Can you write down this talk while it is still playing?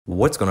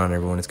What's going on,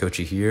 everyone? It's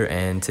Kochyy here,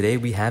 and today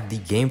we have the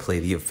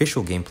gameplay, the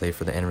official gameplay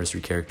for the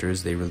anniversary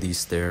characters. They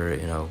released their,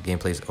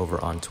 gameplays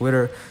over on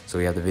Twitter, so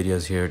we have the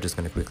videos here. Just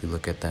going to quickly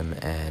look at them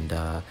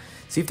and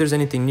see if there's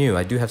anything new.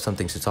 I do have some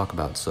things to talk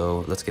about,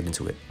 so let's get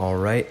into it. All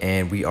right,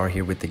 and we are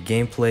here with the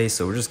gameplay,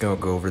 so we're just going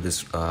to go over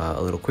this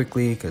a little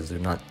quickly because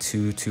there's not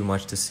too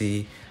much to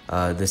see.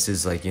 This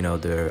is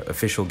their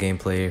official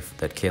gameplay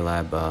that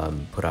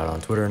KLab put out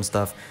on Twitter and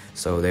stuff.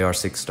 So they are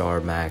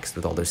 6-star maxed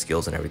with all their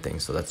skills and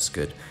everything, so that's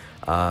good.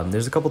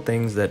 There's a couple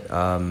things that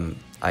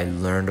I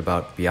learned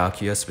about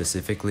Byakuya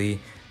specifically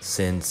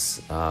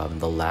since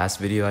the last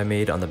video I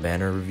made on the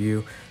banner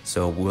review.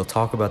 So we'll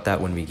talk about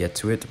that when we get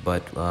to it,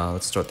 but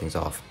let's start things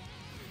off.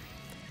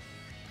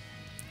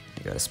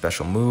 You got a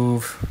special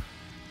move,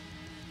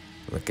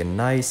 looking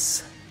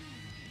nice.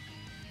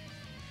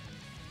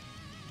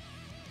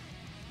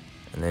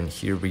 And then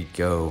here we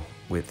go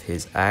with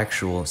his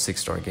actual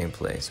 6-star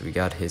gameplay. So we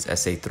got his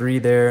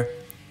SA3 there.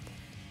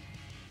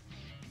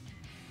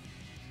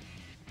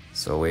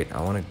 So wait,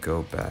 I want to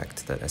go back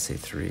to that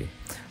SA3.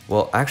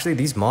 Well, actually,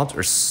 these mobs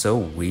are so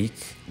weak.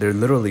 They're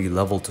literally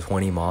level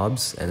 20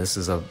 mobs, and this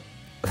is a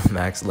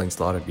max link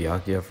slotted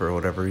Byakuya for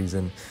whatever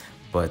reason.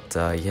 But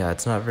yeah,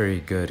 it's not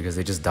very good because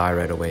they just die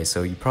right away.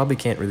 So you probably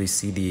can't really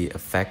see the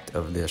effect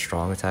of the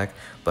strong attack,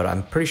 but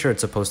I'm pretty sure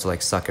it's supposed to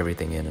like suck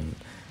everything in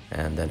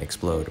and then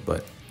explode.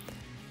 But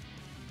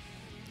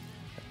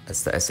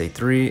that's the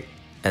SA3,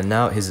 and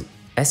now his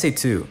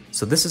SA2.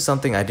 So this is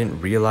something I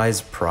didn't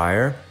realize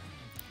prior.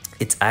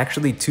 It's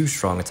actually 2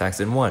 strong attacks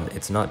in one.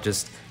 It's not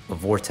just a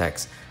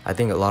vortex. I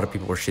think a lot of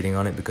people were shitting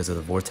on it because of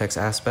the vortex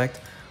aspect,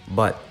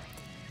 but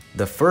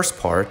the first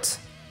part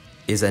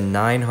is a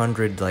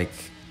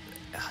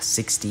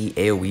 960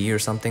 AoE or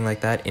something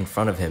like that in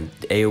front of him,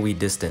 AoE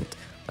distant,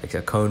 like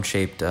a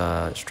cone-shaped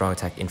strong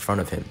attack in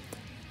front of him.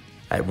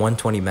 At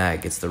 120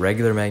 mag, it's the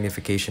regular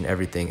magnification,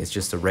 everything. It's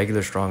just a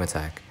regular strong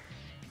attack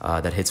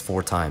that hits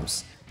 4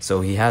 times.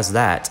 So he has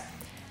that,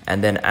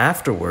 and then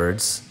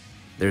afterwards,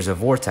 there's a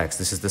vortex.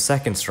 This is the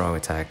second strong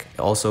attack,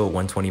 also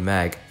 120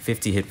 mag,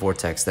 50 hit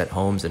vortex that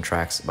homes and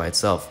tracks by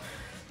itself.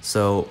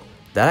 So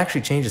that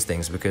actually changes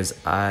things because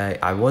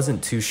I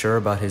wasn't too sure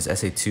about his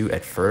SA2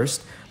 at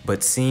first,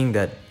 but seeing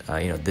that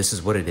this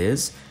is what it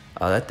is,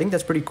 I think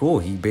that's pretty cool.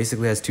 He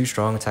basically has 2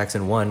 strong attacks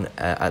in one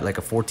at like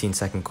a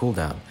 14-second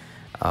cooldown.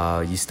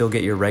 You still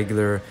get your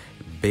regular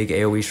big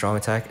AoE strong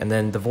attack, and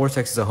then the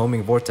vortex is a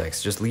homing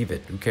vortex. Just leave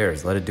it. Who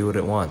cares? Let it do what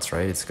it wants,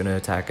 right? It's gonna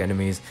attack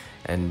enemies,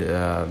 and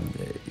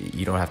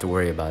you don't have to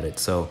worry about it.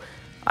 So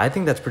I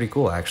think that's pretty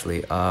cool,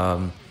 actually.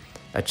 I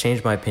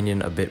changed my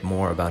opinion a bit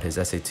more about his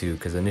SA2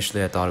 because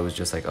initially I thought it was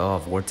just like, oh,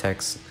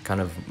 vortex,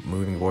 kind of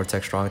moving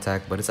vortex strong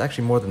attack, but it's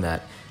actually more than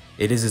that.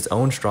 It is its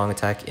own strong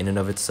attack in and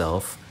of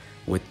itself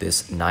with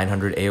this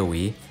 900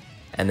 AoE,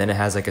 and then it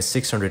has like a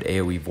 600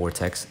 AoE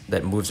vortex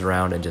that moves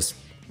around and just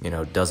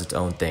does its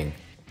own thing.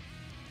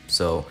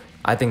 So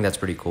I think that's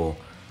pretty cool.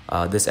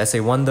 This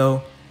SA1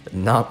 though,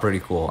 not pretty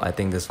cool. I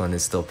think this one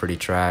is still pretty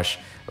trash.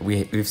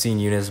 We've seen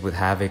units with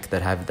Havoc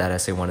that have that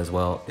SA1 as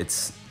well.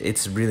 It's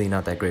really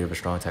not that great of a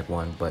strong attack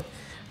one, but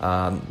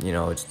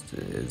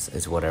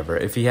it's whatever.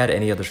 If he had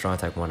any other strong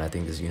attack one, I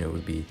think this unit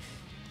would be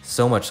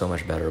so much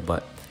better.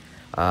 But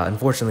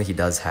unfortunately, he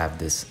does have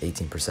this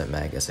 18%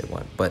 mag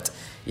SA1. But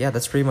yeah,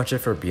 that's pretty much it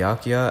for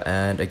Byakuya.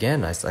 And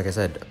again, like I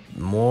said,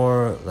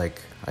 more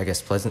like, I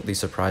guess, pleasantly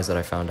surprised that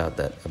I found out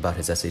that about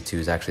his SA2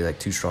 is actually like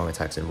 2 strong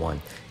attacks in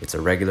one. It's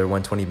a regular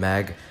 120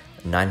 mag,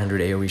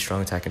 900 AoE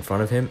strong attack in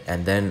front of him,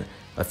 and then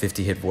a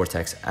 50 hit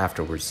vortex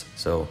afterwards.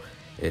 So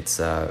it's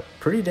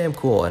pretty damn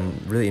cool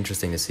and really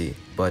interesting to see.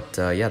 But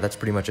yeah, that's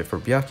pretty much it for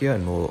Byakuya,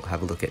 and we'll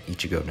have a look at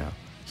Ichigo now.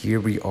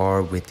 Here we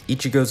are with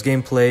Ichigo's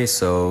gameplay,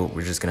 so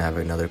we're just gonna have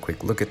another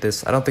quick look at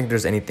this. I don't think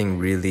there's anything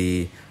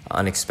really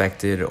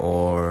unexpected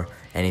or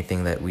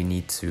anything that we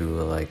need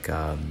to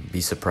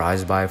be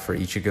surprised by for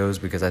Ichigo's,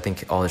 because I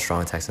think all his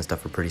strong attacks and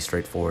stuff are pretty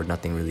straightforward,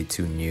 nothing really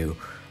too new,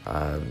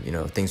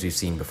 things we've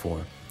seen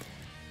before.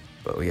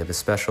 But we have a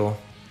special,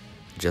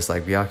 just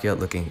like Byakuya,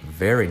 looking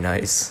very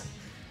nice.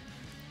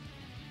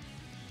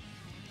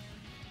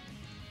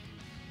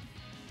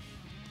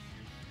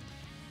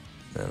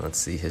 Then let's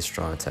see his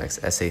strong attacks.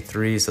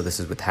 SA3, so this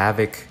is with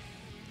Havoc.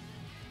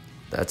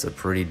 That's a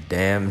pretty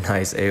damn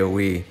nice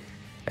AoE.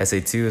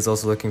 SA2 is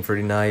also looking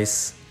pretty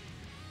nice.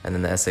 And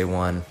then the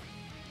SA1.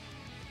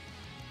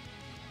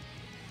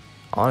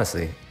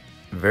 Honestly,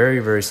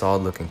 very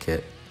solid looking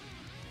kit.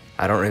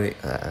 I don't really,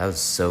 that was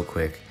so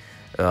quick.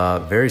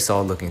 Very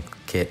solid looking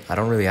kit. I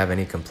don't really have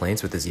any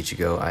complaints with this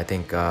Ichigo. I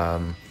think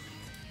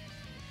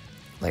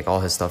like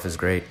all his stuff is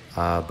great.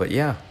 But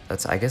yeah,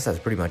 I guess that's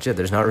pretty much it.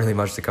 There's not really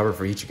much to cover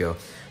for Ichigo.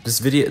 This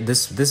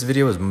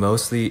video is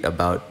mostly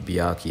about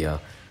Byakuya,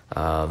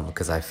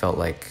 because I felt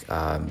like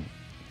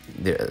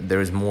there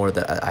was more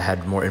that I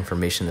had more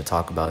information to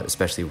talk about,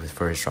 especially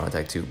for his strong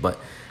attack too. But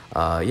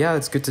yeah,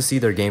 it's good to see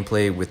their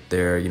gameplay with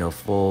their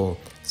full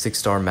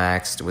 6-star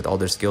maxed with all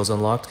their skills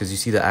unlocked, because you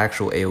see the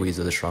actual AoEs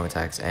of the strong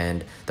attacks,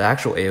 and the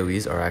actual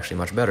AoEs are actually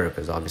much better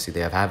because obviously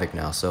they have Havoc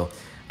now. So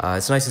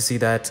it's nice to see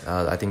that.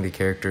 I think the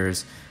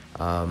characters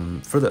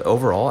For the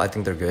overall, I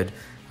think they're good.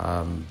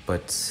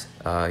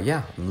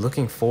 Yeah, I'm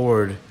looking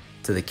forward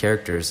to the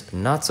characters.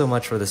 Not so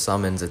much for the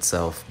summons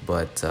itself,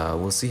 but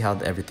we'll see how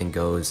everything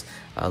goes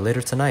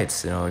later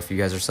tonight. You know, if you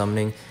guys are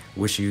summoning,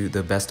 wish you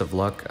the best of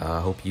luck.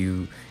 Hope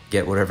you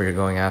get whatever you're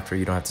going after.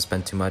 You don't have to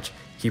spend too much.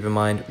 Keep in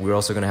mind, we're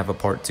also going to have a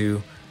part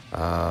 2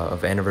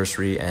 of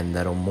Anniversary, and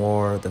that'll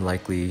more than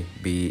likely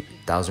be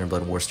Thousand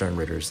Blood War Stern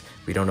Ritters.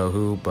 We don't know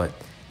who, but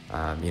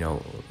you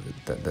know,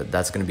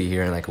 that's going to be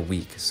here in like a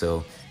week.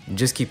 So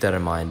just keep that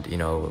in mind, you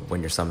know, when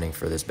you're summoning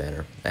for this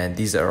banner. And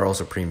these are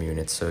also premium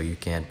units, so you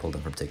can pull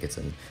them from tickets,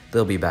 and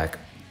they'll be back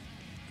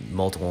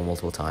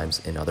multiple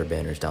times in other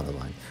banners down the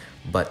line.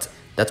 But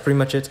that's pretty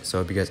much it. So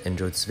I hope you guys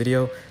enjoyed this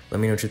video. Let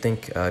me know what you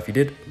think. If you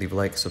did, leave a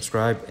like,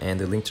 subscribe, and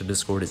the link to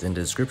Discord is in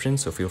the description,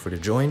 so feel free to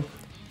join.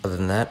 Other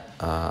than that,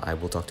 I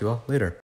will talk to you all later.